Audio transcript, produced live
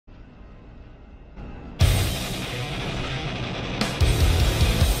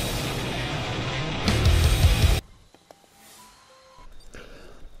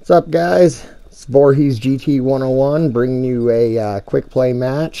What's up, guys? It's Voorhees GT 101 bringing you a quick play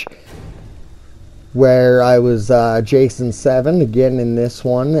match where I was Jason 7 again in this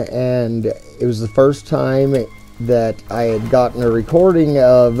one, and it was the first time that I had gotten a recording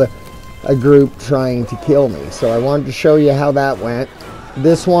of a group trying to kill me. So I wanted to show you how that went.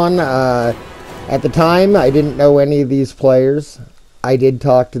 This one, at the time, I didn't know any of these players. I did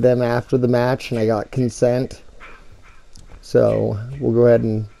talk to them after the match and I got consent. So we'll go ahead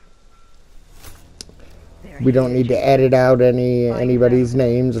and we don't need to edit out anybody's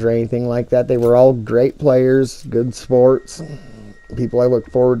names or anything like that. They were all great players, good sports, people I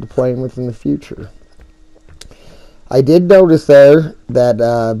look forward to playing with in the future. I did notice there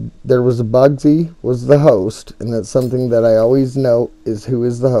that there was a Bugsy was the host, and that's something that I always note is who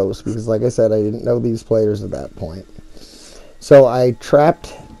is the host, because like I said, I didn't know these players at that point. So I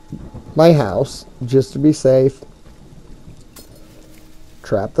trapped my house just to be safe.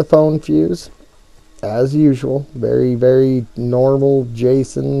 Trap the phone fuse, as usual. Very, very normal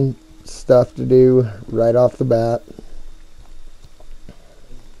Jason stuff to do right off the bat.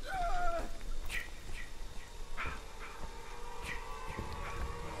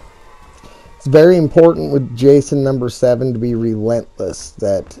 It's very important with Jason number 7 to be relentless,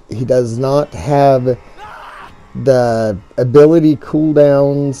 that he does not have the ability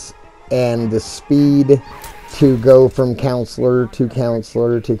cooldowns and the speed to go from counselor to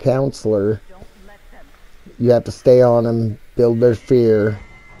counselor to counselor. You have to stay on them, build their fear,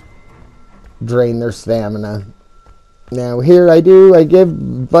 drain their stamina. Now here I give,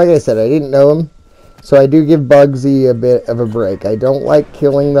 like I said, I didn't know him, so I do give Bugsy a bit of a break. I don't like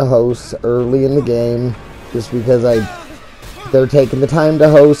killing the hosts early in the game, just because they're taking the time to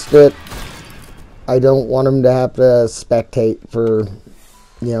host it. I don't want them to have to spectate for,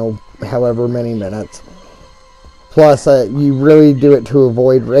 you know, however many minutes. Plus, you really do it to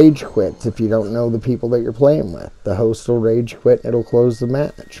avoid rage quits if you don't know the people that you're playing with. The host will rage quit and it'll close the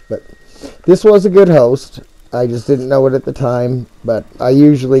match. But this was a good host. I just didn't know it at the time. But I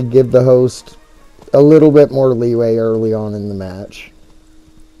usually give the host a little bit more leeway early on in the match.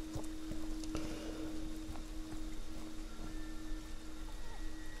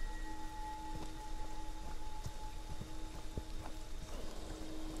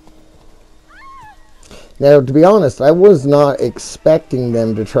 Now, to be honest, I was not expecting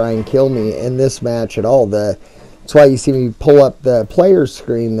them to try and kill me in this match at all. That's why you see me pull up the player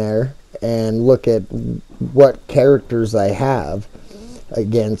screen there and look at what characters I have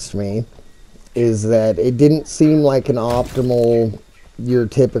against me, is that it didn't seem like an optimal, your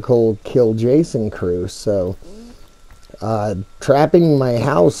typical kill Jason crew. So, trapping my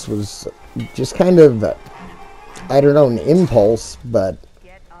house was just kind of, I don't know, an impulse, but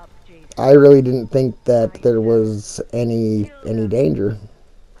I really didn't think that there was any danger.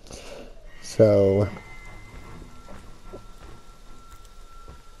 So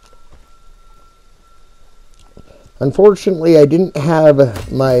unfortunately, I didn't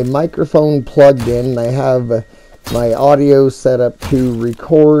have my microphone plugged in. I have my audio set up to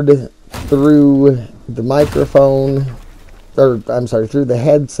record through the microphone, or I'm sorry, through the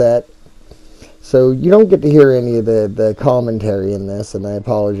headset. So you don't get to hear any of the commentary in this, and I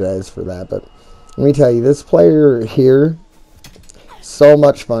apologize for that. But let me tell you, this player here, so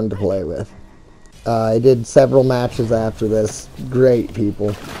much fun to play with. I did several matches after this. Great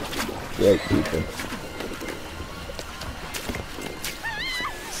people. Great people.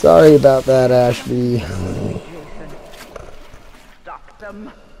 Sorry about that, Ashby.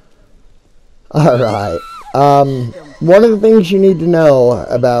 Alright. One of the things you need to know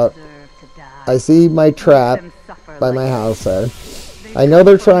about... I see my trap by my house there. I know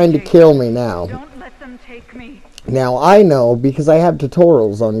they're trying to kill me now. Now I know, because I have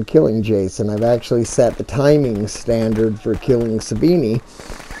tutorials on killing Jason. I've actually set the timing standard for killing Sabini.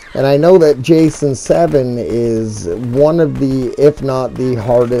 And I know that Jason 7 is one of the, if not the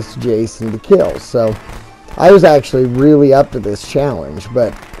hardest Jason to kill. So I was actually really up to this challenge.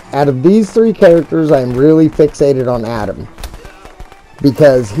 But out of these 3 characters, I'm really fixated on Adam,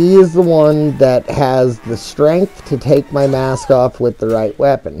 because he is the one that has the strength to take my mask off with the right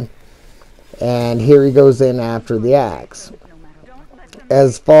weapon. And here he goes in after the axe.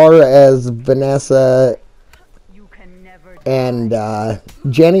 As far as Vanessa and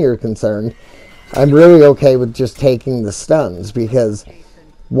Jenny are concerned, I'm really okay with just taking the stuns, because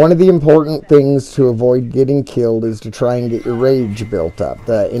one of the important things to avoid getting killed is to try and get your rage built up.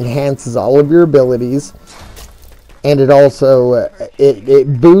 That enhances all of your abilities. And it also,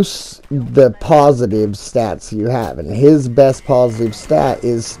 it boosts the positive stats you have. And his best positive stat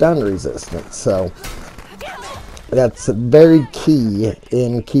is stun resistance. So, That's very key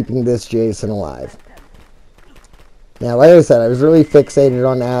in keeping this Jason alive. Now, like I said, I was really fixated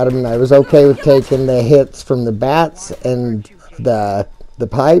on Adam, and I was okay with taking the hits from the bats and the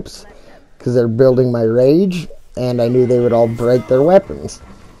pipes, because they're building my rage, and I knew they would all break their weapons.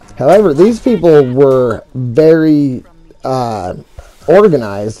 However, these people were very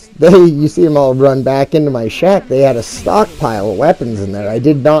organized. You see them all run back into my shack. They had a stockpile of weapons in there. I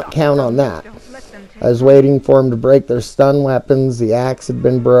did not count on that. I was waiting for them to break their stun weapons. The axe had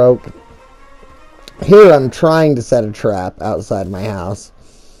been broke. Here I'm trying to set a trap outside my house,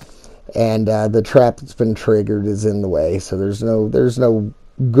 and the trap that's been triggered is in the way, so there's no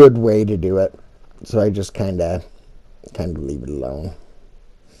good way to do it. So I just kind of leave it alone.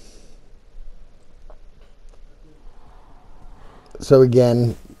 So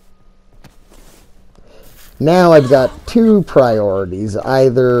again, now I've got two priorities,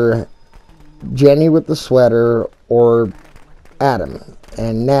 either Jenny with the sweater or Adam.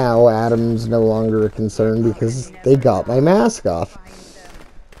 And now Adam's no longer a concern because they got my mask off.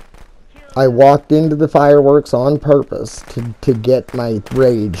 I walked into the fireworks on purpose to get my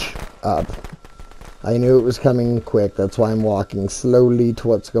rage up. I knew it was coming quick. That's why I'm walking slowly to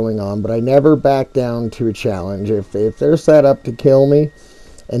what's going on. But I never back down to a challenge. If they're set up to kill me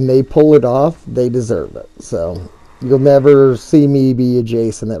and they pull it off, they deserve it. So you'll never see me be a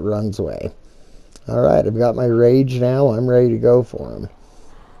Jason that runs away. Alright, I've got my rage now. I'm ready to go for him.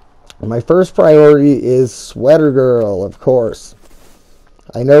 My first priority is Sweater Girl, of course.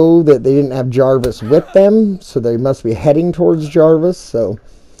 I know that they didn't have Jarvis with them, so they must be heading towards Jarvis. So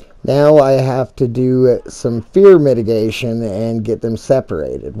now I have to do some fear mitigation and get them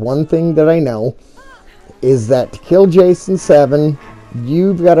separated. One thing that I know is that to kill Jason 7,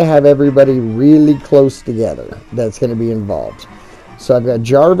 you've got to have everybody really close together that's going to be involved. So I've got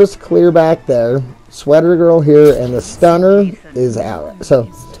Jarvis clear back there, Sweater Girl here, and the stunner is out.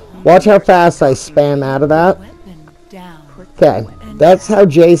 So watch how fast I spam out of that. Okay, that's how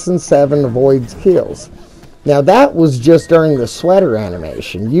Jason 7 avoids kills. Now that was just during the sweater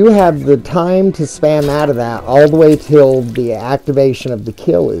animation. You have the time to spam out of that all the way till the activation of the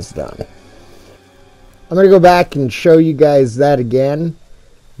kill is done. I'm going to go back and show you guys that again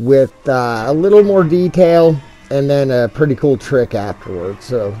with a little more detail and then a pretty cool trick afterwards.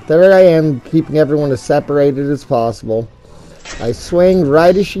 So there I am, keeping everyone as separated as possible. I swing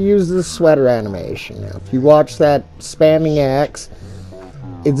right as she uses the sweater animation. Now, if you watch that spamming axe,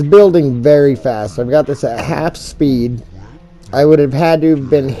 it's building very fast. I've got this at half speed. I would have had to have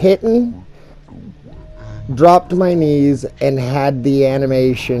been hitting, dropped to my knees, and had the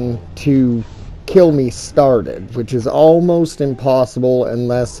animation to kill me started, which is almost impossible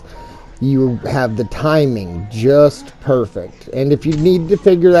unless you have the timing just perfect. And if you need to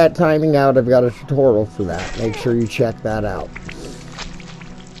figure that timing out, I've got a tutorial for that. Make sure you check that out.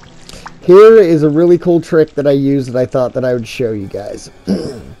 Here is a really cool trick that I use that I thought that I would show you guys.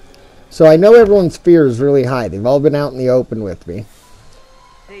 So I know everyone's fear is really high. They've all been out in the open with me.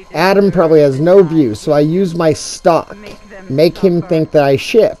 Adam probably has no view, so I use my stock. Make him think that I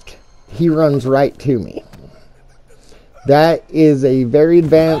shift. He runs right to me. That is a very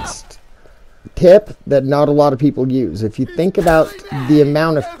advanced tip that not a lot of people use. If you think about the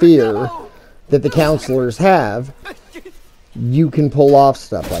amount of fear that the counselors have, you can pull off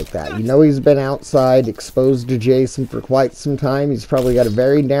stuff like that. You know he's been outside exposed to Jason for quite some time. He's probably got a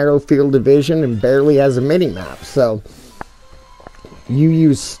very narrow field of vision and barely has a mini-map. So you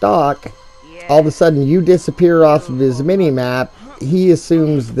use stock, all of a sudden you disappear off of his mini-map. He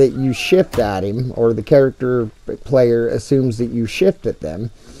assumes that you shift at him, or the character player assumes that you shift at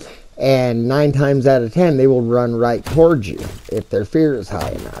them. And 9 times out of 10, they will run right towards you if their fear is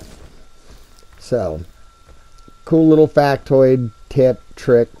high enough. So, cool little factoid, tip,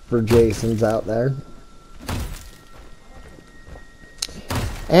 trick for Jasons out there.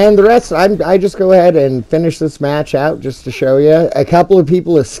 And the rest, I just go ahead and finish this match out just to show you. A couple of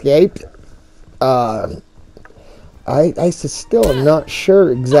people escaped. I still am not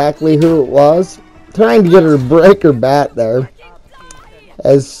sure exactly who it was. Trying to get her to break her bat there.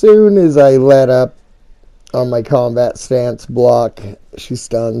 As soon as I let up on my combat stance block, she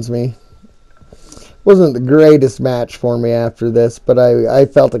stuns me. Wasn't the greatest match for me after this, but I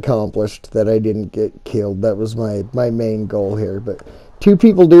felt accomplished that I didn't get killed. That was my main goal here. But 2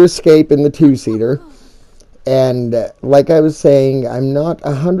 people do escape in the 2-seater. And like I was saying, I'm not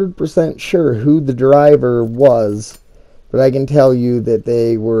 100% sure who the driver was, but I can tell you that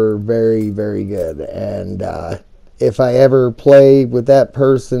they were very, very good. And if I ever play with that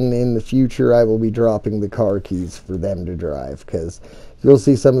person in the future, I will be dropping the car keys for them to drive, because you'll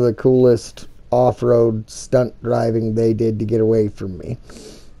see some of the coolest off-road stunt driving they did to get away from me.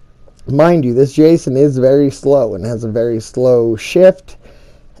 Mind you, this Jason is very slow and has a very slow shift,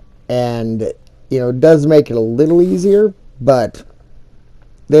 and it does make it a little easier, but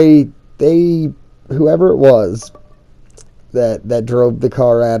they whoever it was that drove the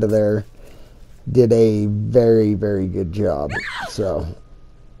car out of there did a very, very good job. So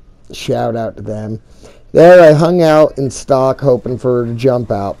shout out to them. There I hung out in stock hoping for her to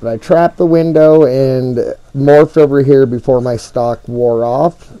jump out, but I trapped the window and morphed over here before my stock wore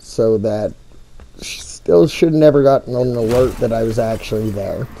off, so that she still should have never gotten an alert that I was actually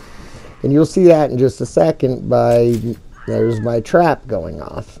there. And you'll see that in just a second by there's my trap going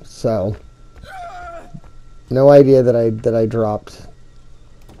off. So no idea that I dropped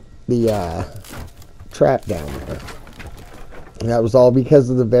the trap down there. And that was all because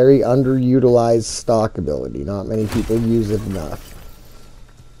of the very underutilized stock ability. Not many people use it enough.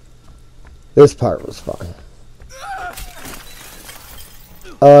 This part was fun.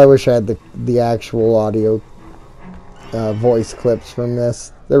 Oh, I wish I had the actual audio voice clips from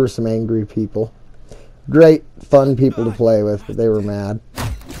this. There were some angry people. Great, fun people to play with, but they were mad.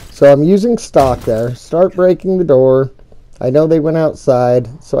 So I'm using stock there. Start breaking the door. I know they went outside,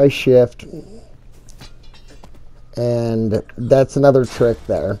 so I shift. And that's another trick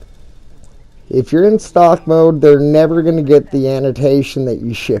there. If you're in stock mode, they're never going to get the annotation that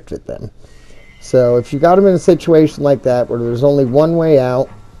you shifted them. So if you got them in a situation like that where there's only one way out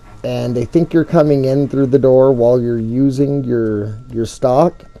and they think you're coming in through the door while you're using your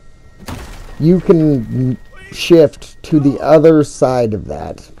stock, you can shift to the other side of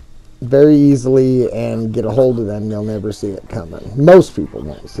that very easily and get a hold of them. They'll never see it coming. Most people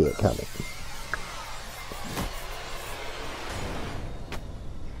won't see it coming.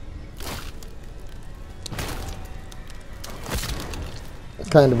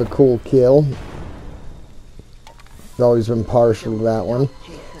 Kind of a cool kill. I've always been partial to that one.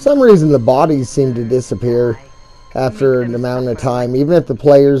 For some reason the bodies seem to disappear after an amount of time, even if the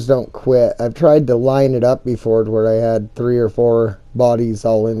players don't quit. I've tried to line it up before to where I had 3 or 4 bodies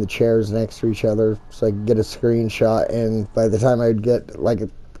all in the chairs next to each other so I could get a screenshot, and by the time I'd get like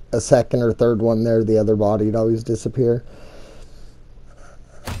a second or third one there, the other body would always disappear.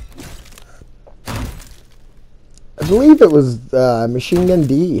 I believe it was Machine Gun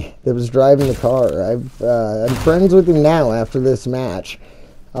D that was driving the car. I'm friends with him now after this match.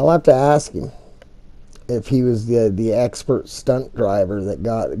 I'll have to ask him if he was the expert stunt driver that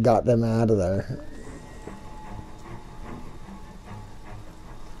got them out of there.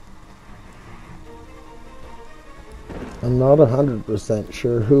 I'm not 100%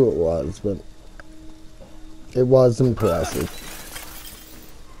 sure who it was, but it was impressive.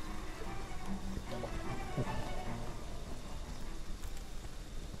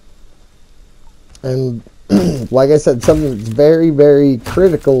 And like I said, something that's very, very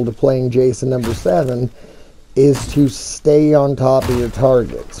critical to playing Jason number 7 is to stay on top of your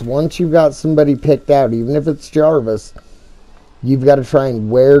targets. Once you've got somebody picked out, even if it's Jarvis, you've got to try and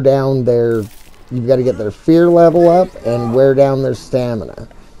wear down you've got to get their fear level up and wear down their stamina.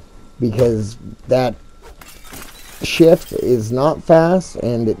 Because that shift is not fast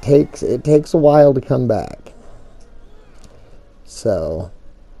and it takes a while to come back. So...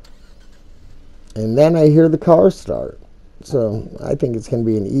 and then I hear the car start. So I think it's going to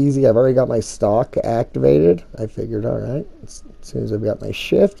be an easy. I've already got my stock activated. I figured, alright, as soon as I've got my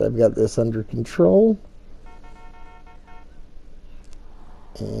shift, I've got this under control.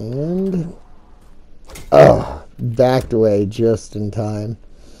 And, oh, backed away just in time.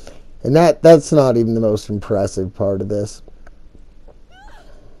 And that's not even the most impressive part of this.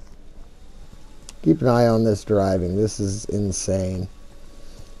 Keep an eye on this driving. This is insane.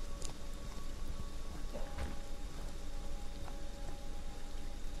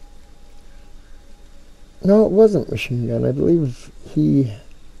 No, it wasn't Machine Gun. I believe he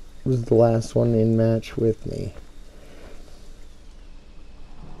was the last one in match with me.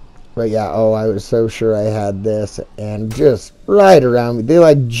 But yeah, oh, I was so sure I had this, and just right around me. They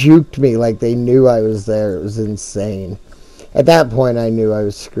like juked me like they knew I was there. It was insane. At that point, I knew I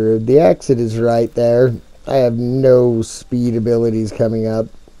was screwed. The exit is right there. I have no speed abilities coming up.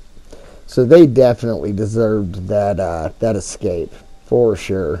 So they definitely deserved that escape, for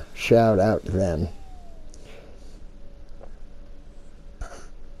sure. Shout out to them.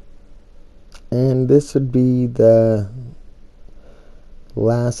 And this would be the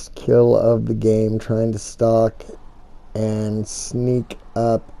last kill of the game, trying to stalk and sneak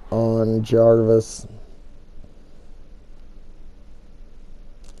up on Jarvis.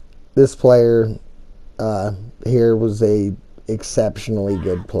 This player here was a exceptionally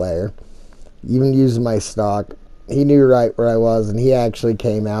good player. even using my stock. He knew right where I was, and he actually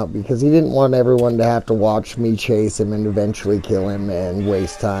came out because he didn't want everyone to have to watch me chase him and eventually kill him and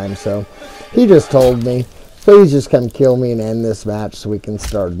waste time. So he just told me, please just come kill me and end this match so we can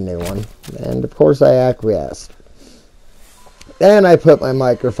start a new one. And of course I acquiesced. Then I put my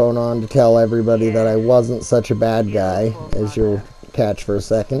microphone on to tell everybody that I wasn't such a bad guy, as you'll catch for a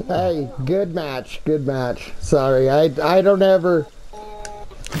second. Hey, good match, good match. Sorry, I don't ever...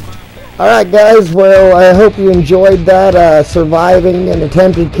 Alright guys, well, I hope you enjoyed that, surviving an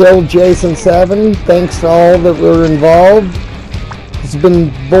attempted kill Jason 7. Thanks to all that were involved. It's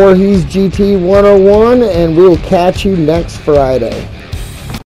been Voorhees GT 101, and we'll catch you next Friday.